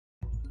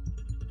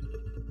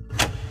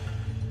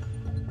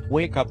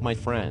Wake up, my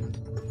friend.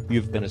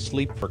 You've been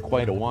asleep for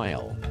quite a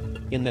while.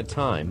 In that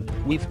time,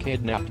 we've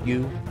kidnapped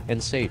you,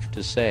 and safe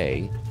to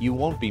say, you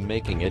won't be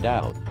making it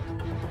out.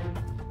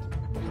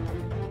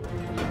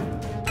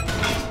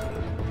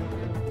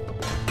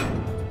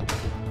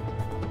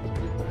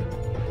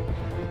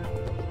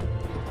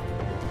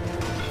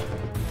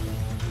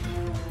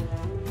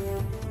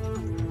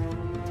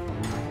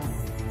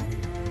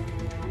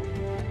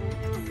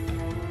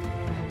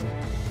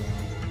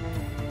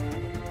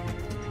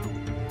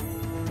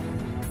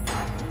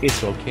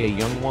 It's okay,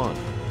 young one.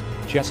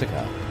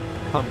 Jessica,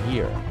 come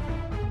here.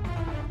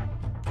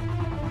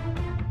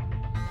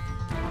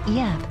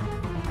 Yep.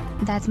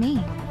 That's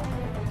me.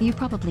 You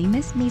probably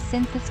missed me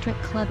since the strip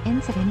club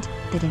incident,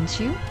 didn't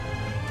you?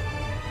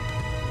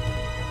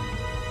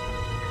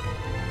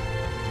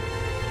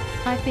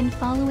 I've been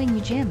following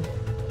you, Jim.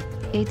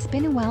 It's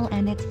been a while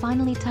and it's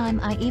finally time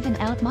I even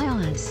out my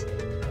odds.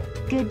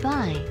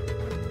 Goodbye.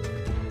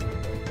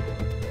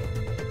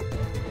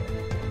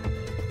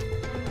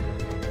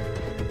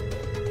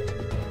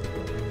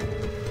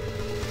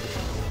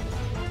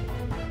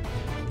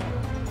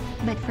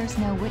 But first,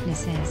 no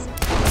witnesses.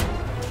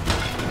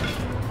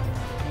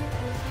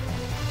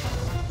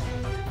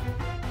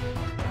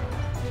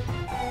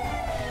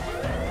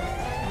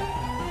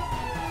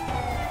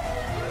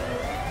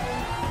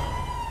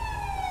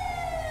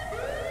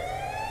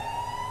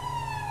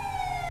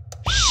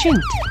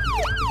 Shoot!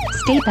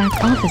 Stay back,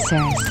 officers.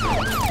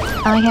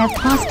 I have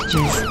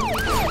hostages.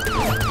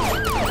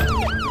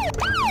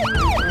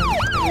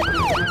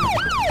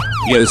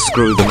 Yo,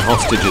 screw them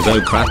hostages.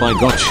 Oh crap, I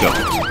got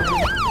shot.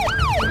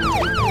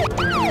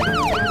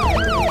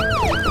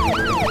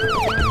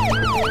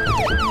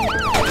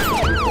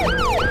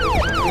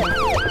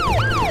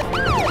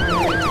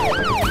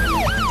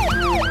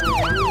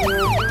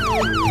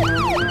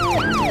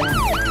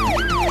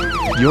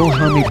 Yo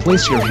homie,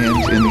 place your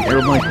hands in the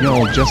air like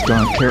y'all just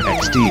don't care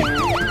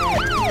XD.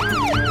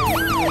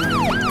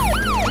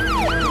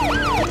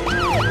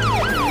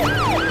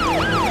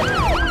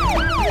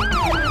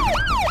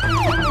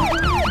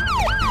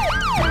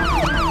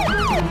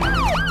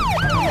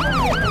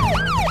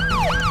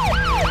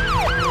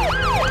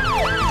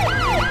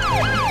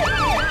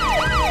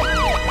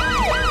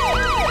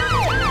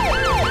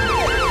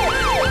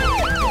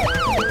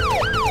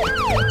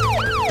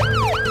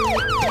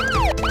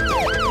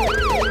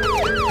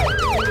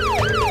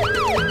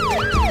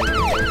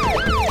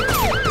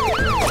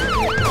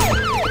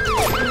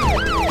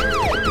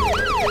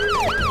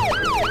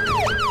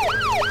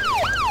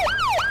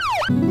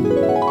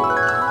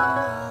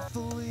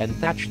 And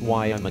that's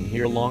why I'm in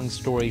here. Long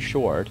story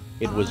short,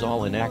 it was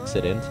all an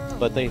accident,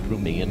 but they threw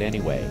me in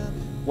anyway.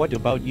 What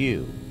about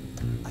you?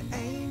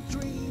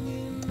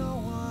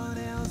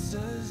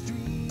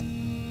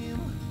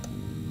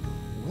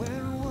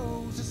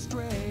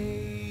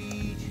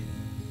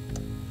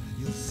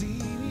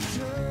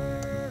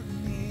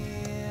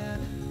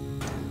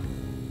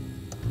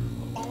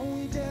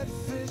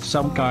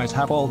 Some guys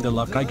have all the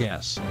luck, I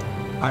guess.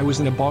 I was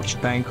in a botched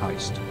bank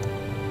heist.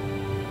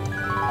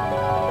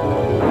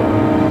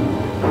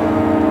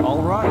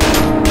 Alright.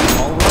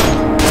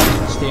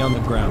 Stay on the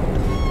ground.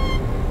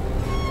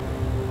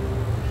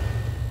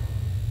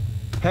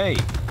 Hey!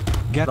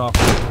 Get off.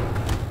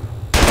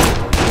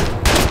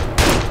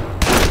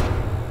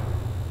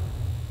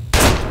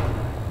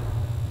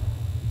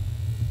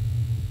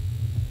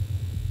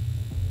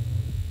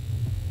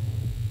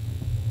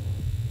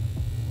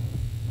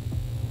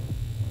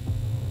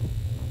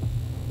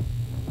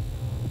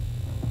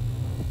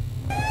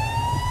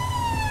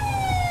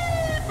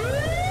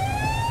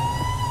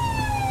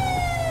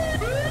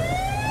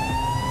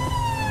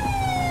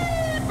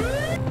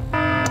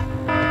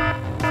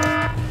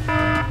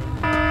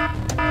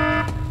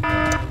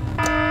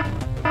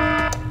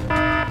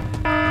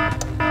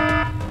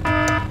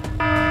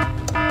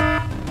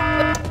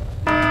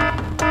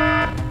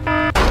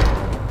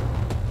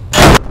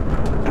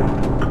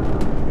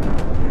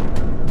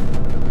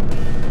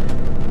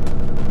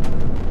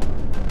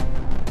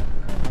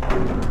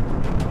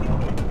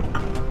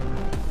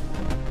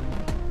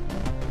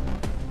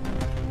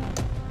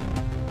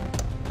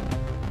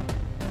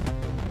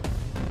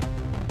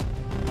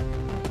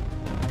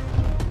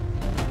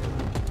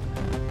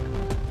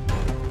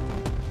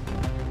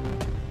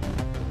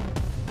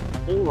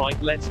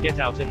 Alright, let's get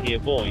out of here,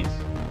 boys.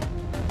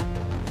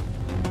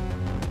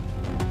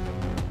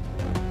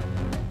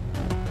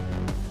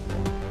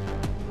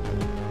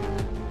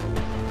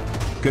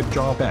 Good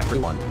job,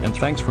 everyone, and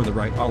thanks for the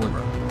ride,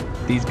 Oliver.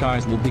 These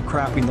guys will be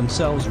crapping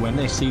themselves when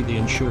they see the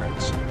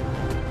insurance.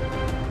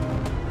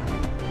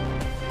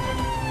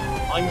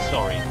 I'm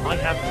sorry, I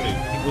have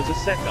to. It was a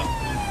setup.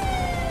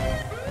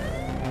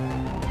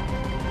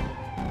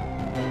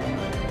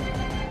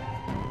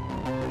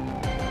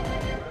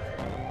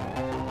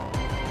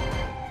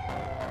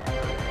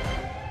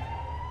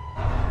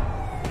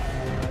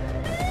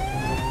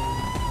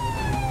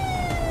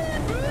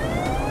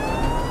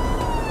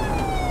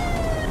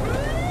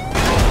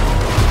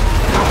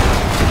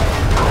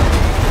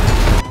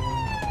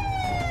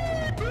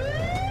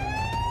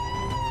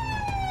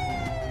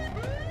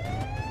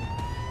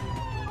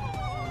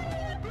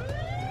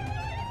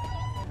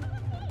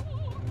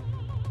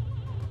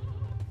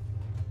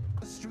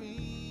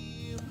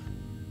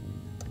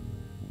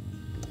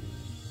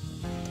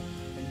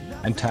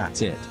 And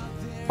that's it.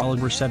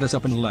 Oliver set us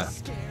up and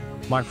left.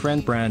 My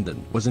friend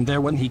Brandon wasn't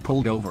there when he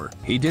pulled over.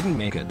 He didn't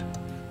make it.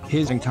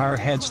 His entire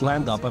head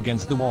slammed up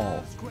against the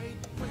wall.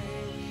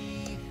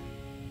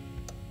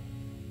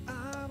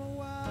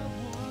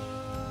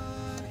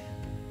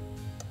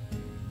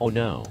 Oh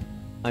no.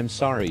 I'm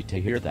sorry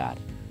to hear that.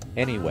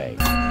 Anyway.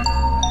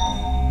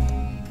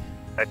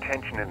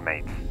 Attention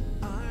inmates.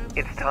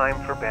 It's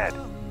time for bed.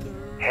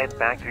 Head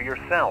back to your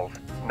cells.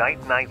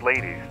 Night night,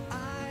 ladies.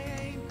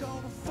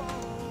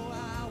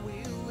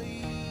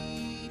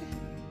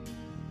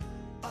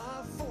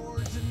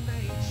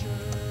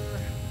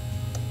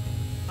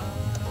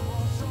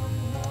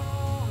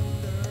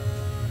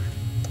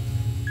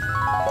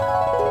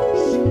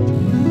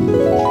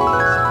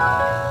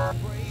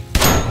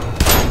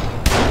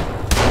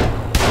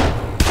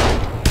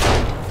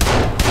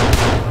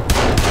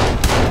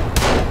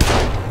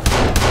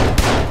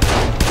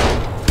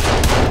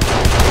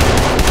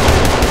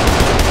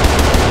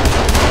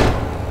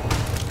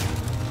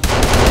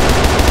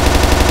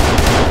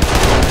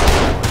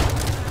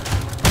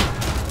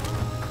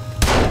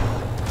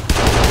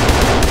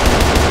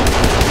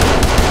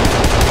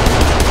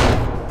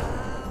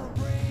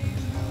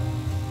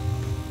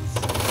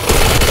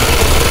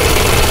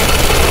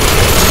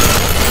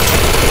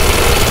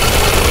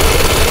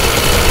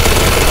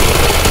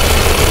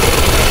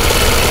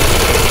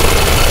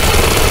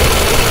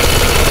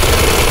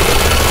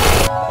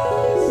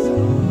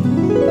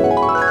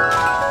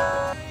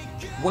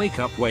 Wake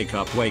up, wake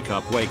up, wake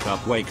up, wake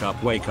up, wake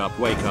up, wake up,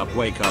 wake up,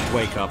 wake up,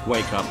 wake up,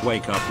 wake up,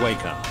 wake up,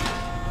 wake up.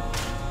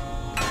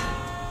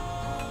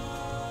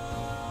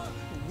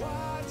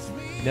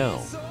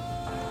 No.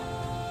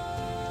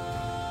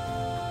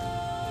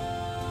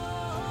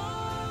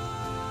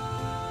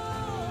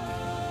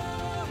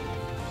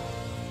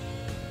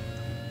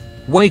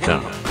 Wake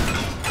up.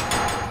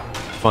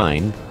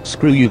 Fine,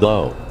 screw you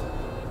though.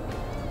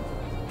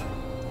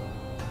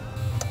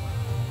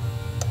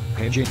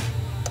 Hey Jim.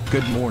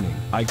 Good morning.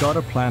 I got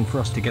a plan for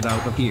us to get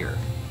out of here.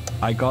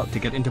 I got to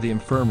get into the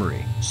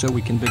infirmary, so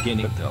we can begin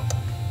it though.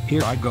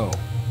 Here I go.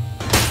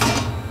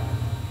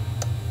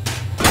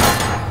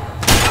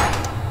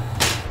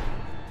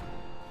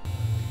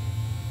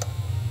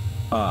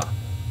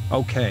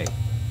 Okay.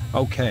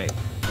 Okay.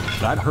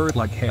 That hurt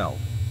like hell.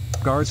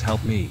 Guards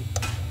help me.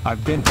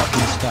 I've been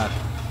fucking stabbed.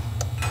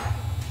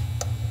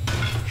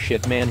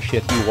 Shit man,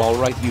 shit, you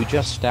alright? You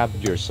just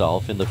stabbed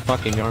yourself in the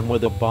fucking arm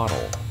with a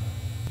bottle.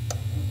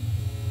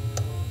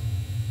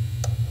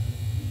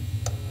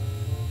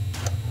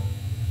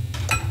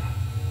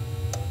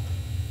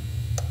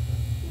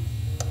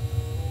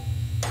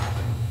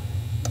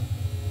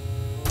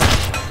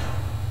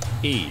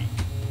 Eek.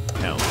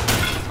 Help.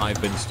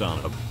 I've been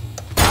stabbed.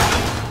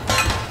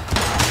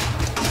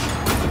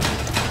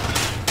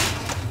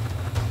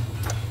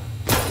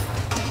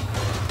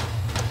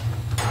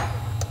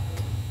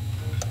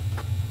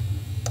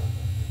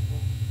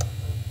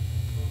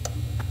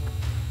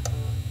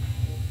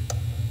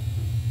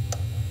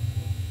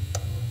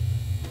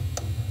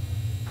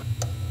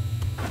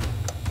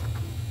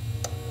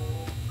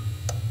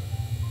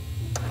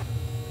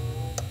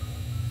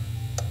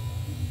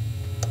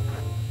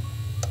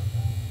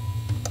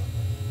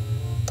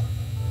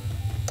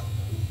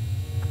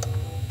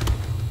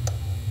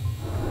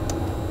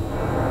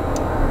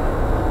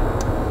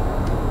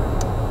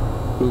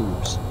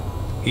 Oops.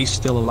 He's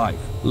still alive.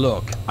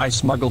 Look, I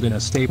smuggled in a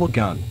stable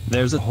gun.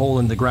 There's a hole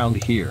in the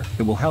ground here.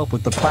 It will help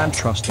with the plan,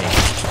 trust me.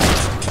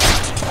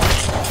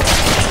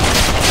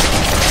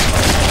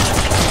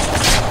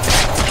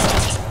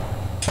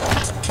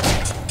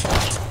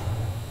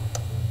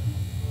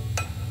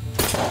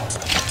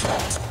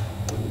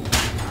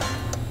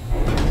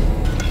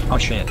 Oh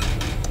shit.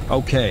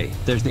 Okay,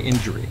 there's the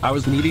injury. I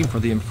was needing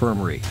for the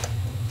infirmary.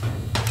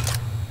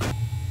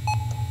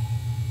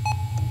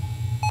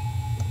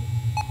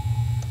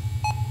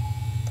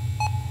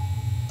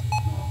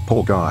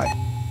 Poor guy.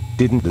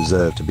 Didn't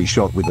deserve to be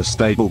shot with a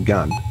stable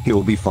gun.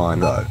 He'll be fine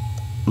though.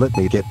 Let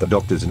me get the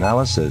doctor's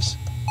analysis.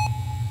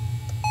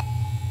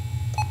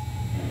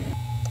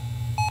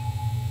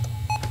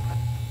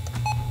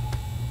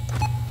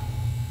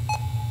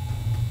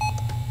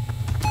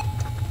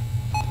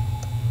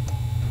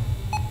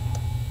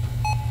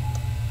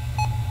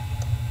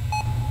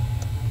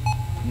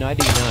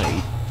 Nighty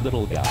night,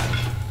 little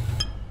guy.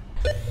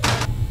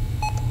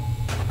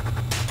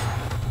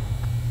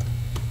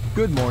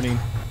 Good morning.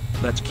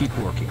 Let's keep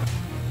working.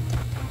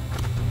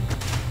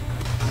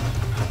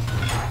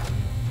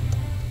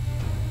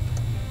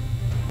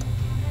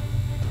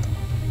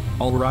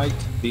 Alright,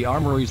 the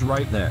armory's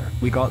right there.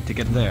 We got to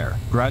get there,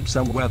 grab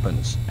some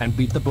weapons, and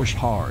beat the bush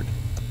hard.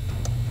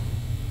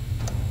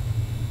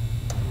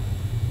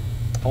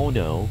 Oh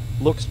no,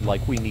 looks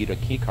like we need a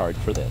keycard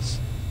for this.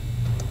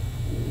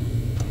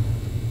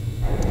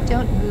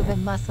 Don't move a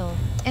muscle,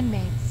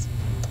 inmates.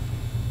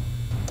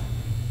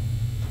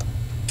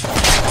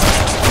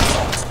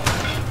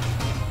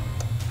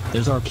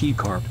 There's our key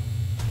card.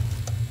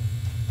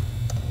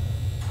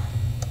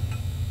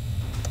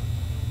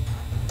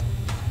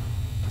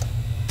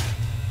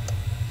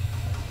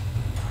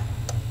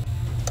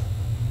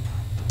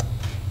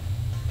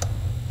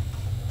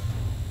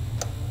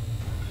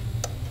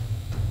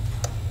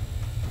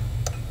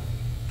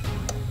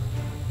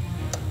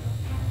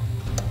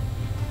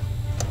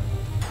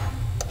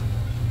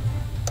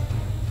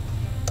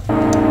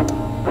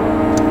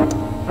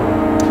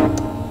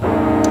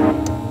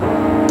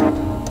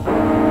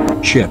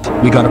 Shit,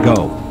 we gotta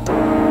go.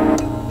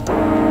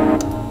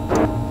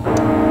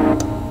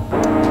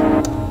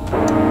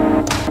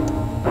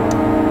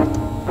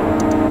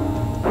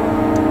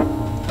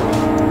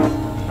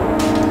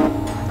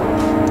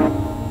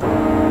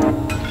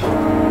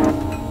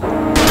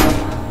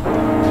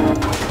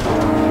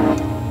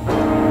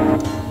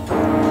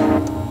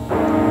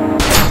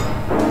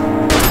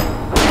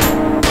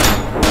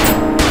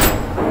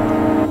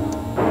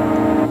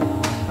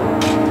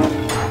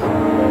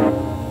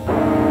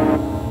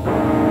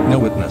 No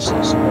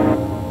witnesses.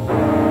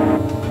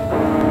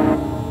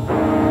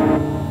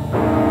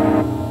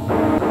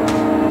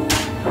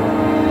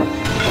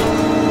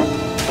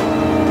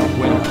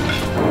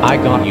 I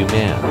got you,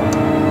 man.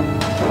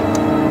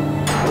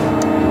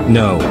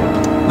 No.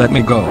 Let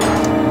me go.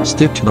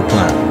 Stick to the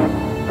plan.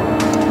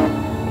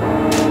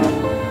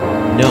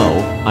 No,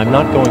 I'm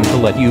not going to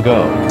let you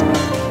go.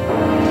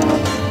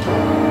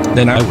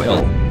 Then I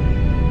will.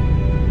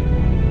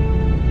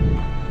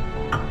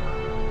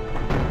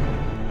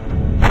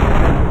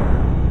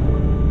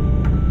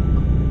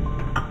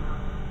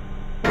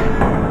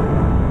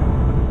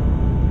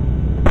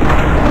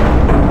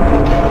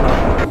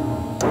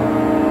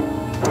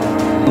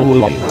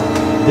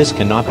 This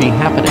cannot be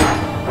happening.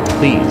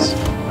 Please.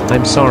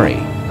 I'm sorry.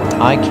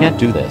 I can't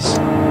do this.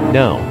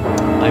 No.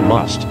 I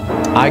must.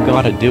 I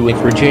gotta do it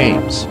for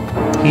James.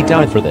 He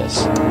died for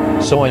this.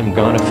 So I'm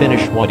gonna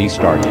finish what he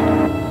started.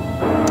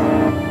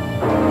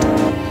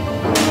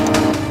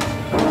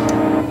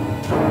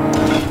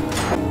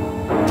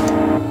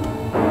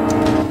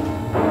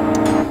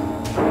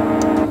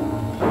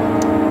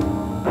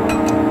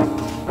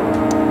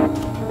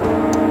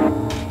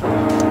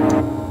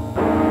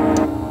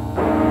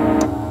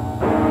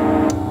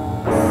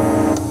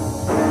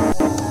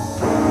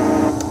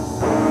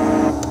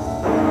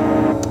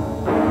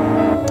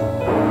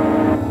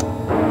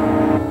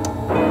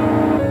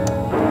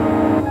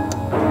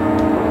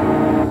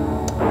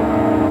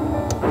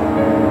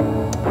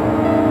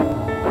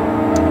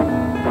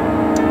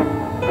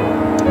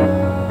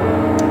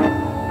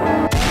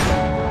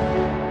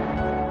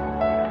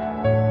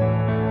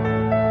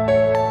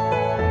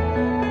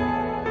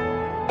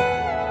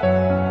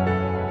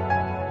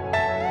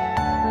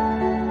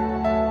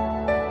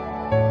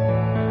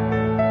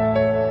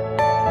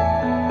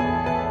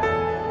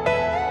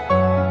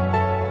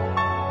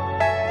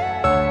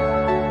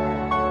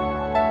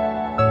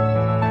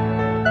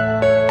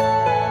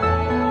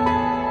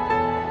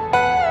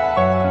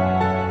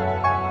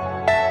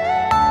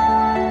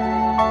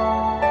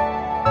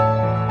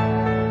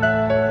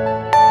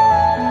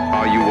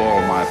 Are you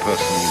all my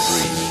personal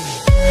dreams?